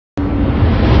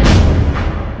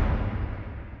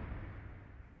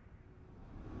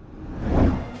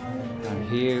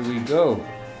go.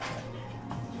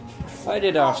 I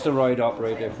did ask the ride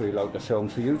operator if we'd like to film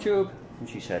for YouTube, and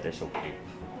she said it's okay.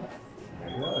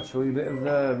 There we are. Show you a bit of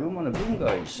the room on the Broom,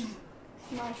 guys.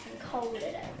 Nice and cold in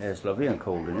it. Yeah, it's lovely and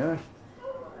cold in here.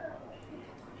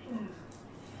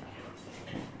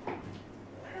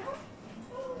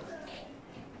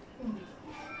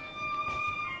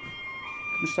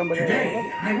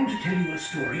 Today, I want to tell you a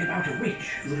story about a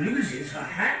witch who loses her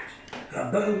hat,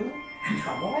 her bow, and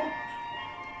her wand.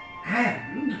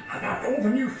 And about all the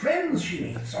new friends she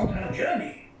meets on her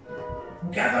journey.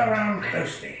 Gather round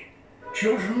closely.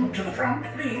 Children to the front,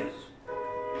 please.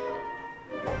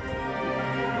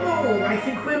 Oh, I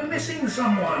think we're missing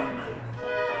someone.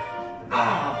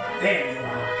 Ah, there you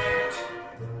are, Cat.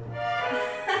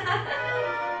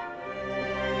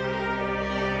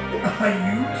 Are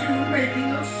you two making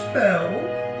a spell?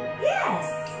 Yes.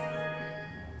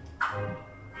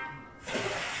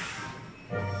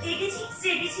 Iggity,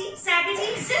 ziggity,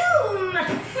 saggity, zoom!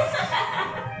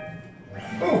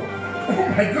 Oh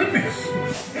my goodness!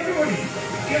 Everybody,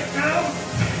 get down!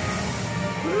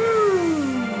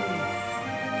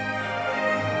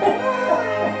 Oh,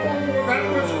 that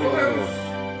was close!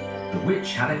 The witch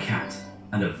had a cat,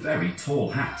 and a very tall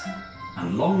hat,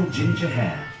 and long ginger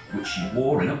hair, which she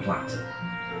wore in a plait.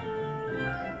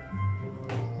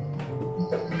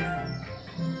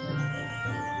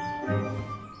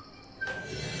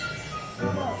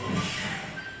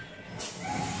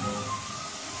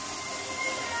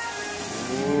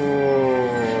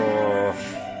 Oh,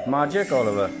 magic,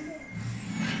 Oliver.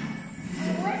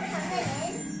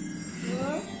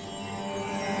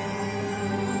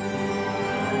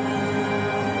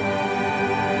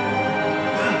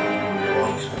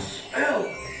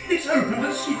 Open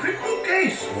a secret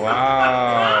bookcase!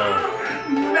 Wow!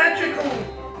 Magical!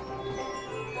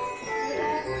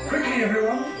 Quickly,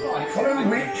 everyone, follow the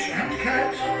witch and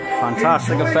cat.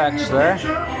 Fantastic effects there.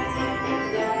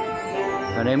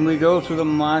 And in we go through the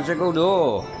magical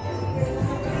door.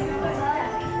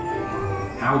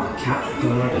 How the cat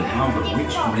purred and how the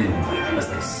witch grinned as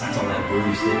they sat on their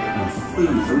broomstick and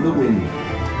flew through the wind.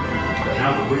 But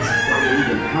how the witch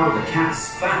whined and how the cat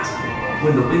spat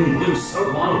when the wind blew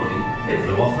so wildly it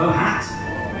blew off her hat.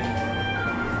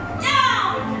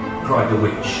 Down! Cried the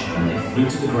witch, and they flew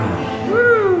to the ground.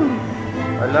 Woo!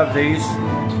 I love these.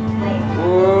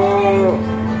 Whoa!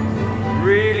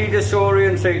 Really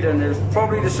disorientating. It's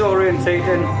probably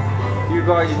disorientating you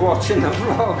guys watching the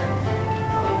vlog.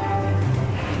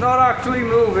 It's not actually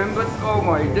moving, but oh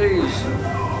my days.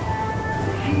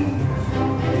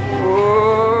 Whoa!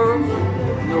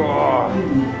 Oh.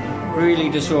 Really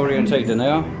disorientating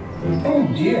now. Oh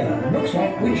dear, looks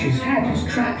like Witch's hat is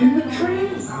trapped in the tree.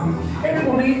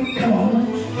 Everybody, come on,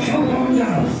 jump on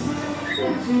down.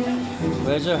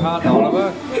 Where's your hat,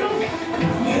 Oliver? Jump!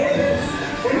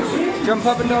 Yes! Jump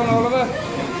up and down, Oliver.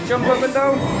 Jump up and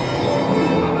down.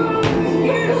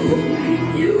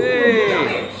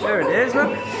 Hey, there it is,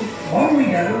 look. On we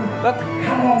go. Look,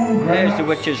 Come on, there's the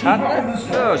witch's hat.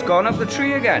 Oh, it's gone up the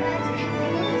tree again.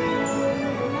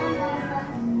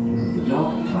 The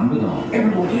dog clambered on.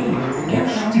 Everybody, get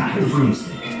Witch tapped the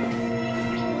broomstick.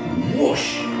 Whoosh!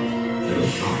 They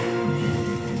were gone.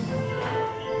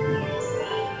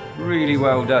 Really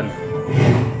well done.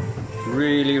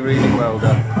 Really, really well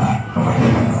done.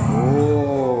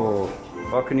 Oh,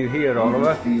 what can you hear,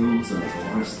 Oliver? Fields and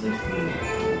forests they flew.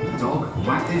 The dog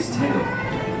wagged his tail.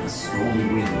 The stormy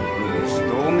wind blew.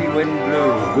 Stormy wind blew.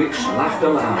 The witch laughed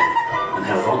aloud and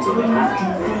held on to the hat.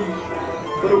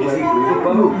 But away blew the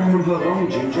bow from her long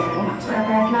ginger bonnet.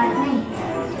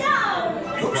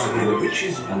 Looks like the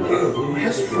witch's bow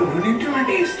has fallen into a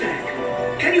haystack.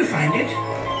 Can you find it?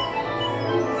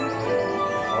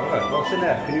 Oliver, what's in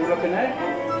there? Can you look in there?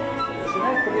 What's in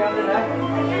there? Put your hand in there.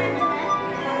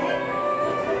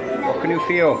 What can you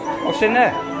feel? What's in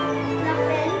there?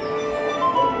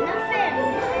 Nothing.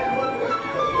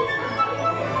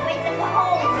 Wait, there's a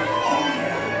hole.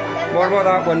 What about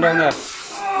that one down there?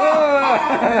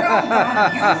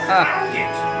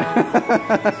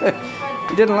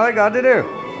 You didn't like that, did you?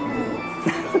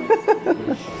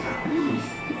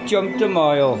 Jumped a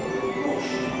mile.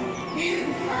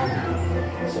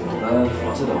 So the bird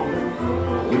fluttered on.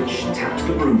 The witch tapped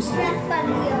the broomstick.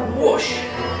 Whoosh!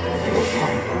 They were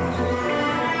gone.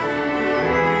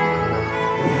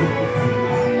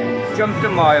 Jumped a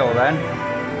mile then.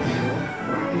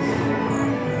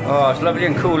 Oh, it's lovely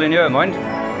and cool in here, mind.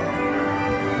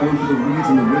 Over the reeds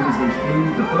and the rivers they flew,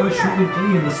 the birds shook with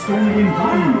glee and the stormy wind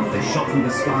blew. They shot from the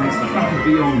skies and battled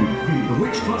beyond. The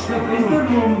witch clutched her bill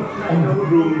on the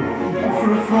broom. For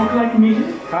a frog like me?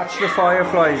 Catch the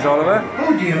fireflies, Oliver.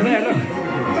 Oh dear, there, look.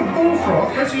 The bullfrog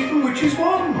has eaten Witch's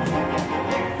wand.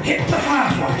 Hit the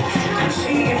firefly and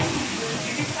see if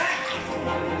it's back.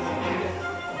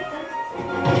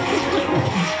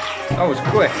 That was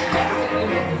quick.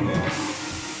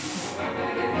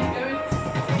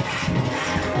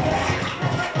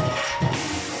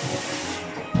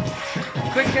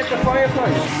 Quick, get the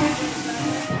fireflies.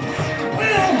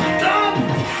 Well done!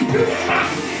 You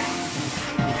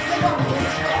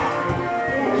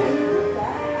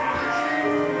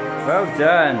Well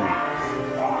done.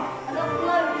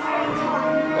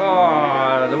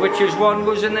 Oh, the witch's wand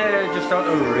was in there, just out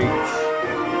of reach.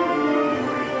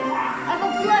 I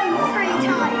got blown 3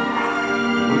 times.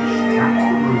 Which tapped the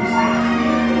broomstick.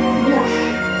 Whoosh!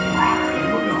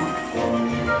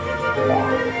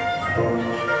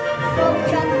 Frog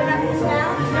jumping up his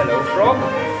snout. Hello, frog.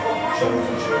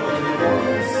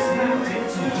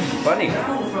 Funny.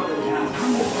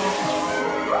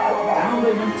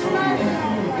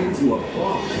 Into a box.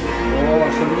 Oh,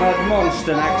 it's a mad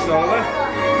monster next over.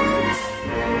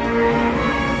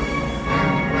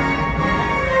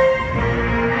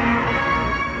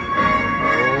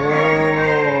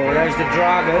 Oh, there's the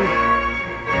dragon.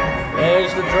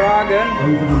 There's the dragon.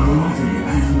 Over the water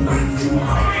and into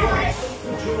life.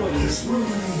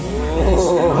 Oh,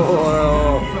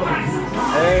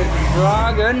 there's the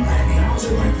dragon.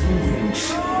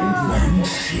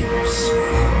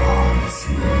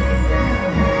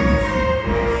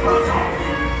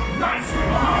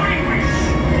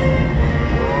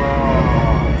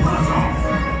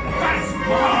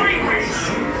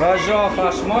 Buzz off,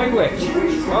 that's my witch.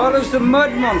 Oh, there's the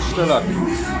mud monster, look.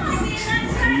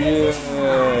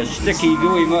 Yeah, sticky,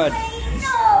 gooey mud.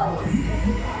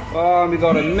 Oh, and we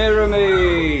got a mirror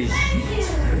maze.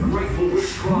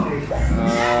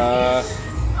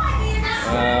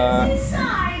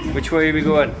 Which way are we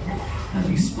going? And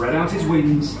he spread out his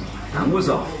wings and was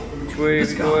off. Which way are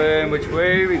we going? Which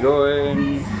way are we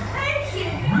going? Thank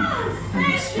you. And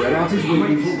he spread out his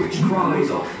wings, which cries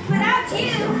off. Without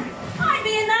you, I'd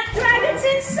be in that dragon's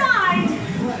inside.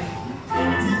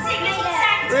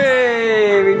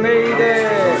 Hey, we made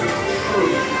it!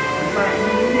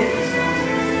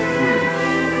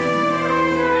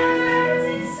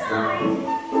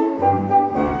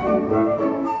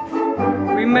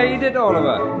 We made it,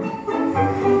 Oliver.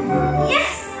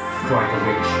 Yes! Cried the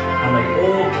witch, and they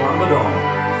all clambered on.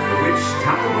 The witch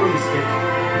tapped the broomstick,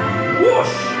 and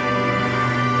whoosh!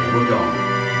 They were gone.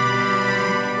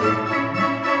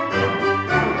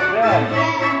 There.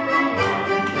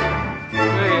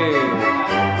 Hey.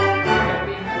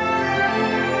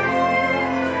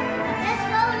 Let's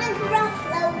go in the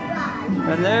Ruffalo bag.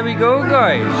 And there we go,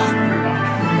 guys.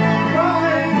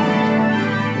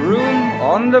 Room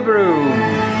on the broom.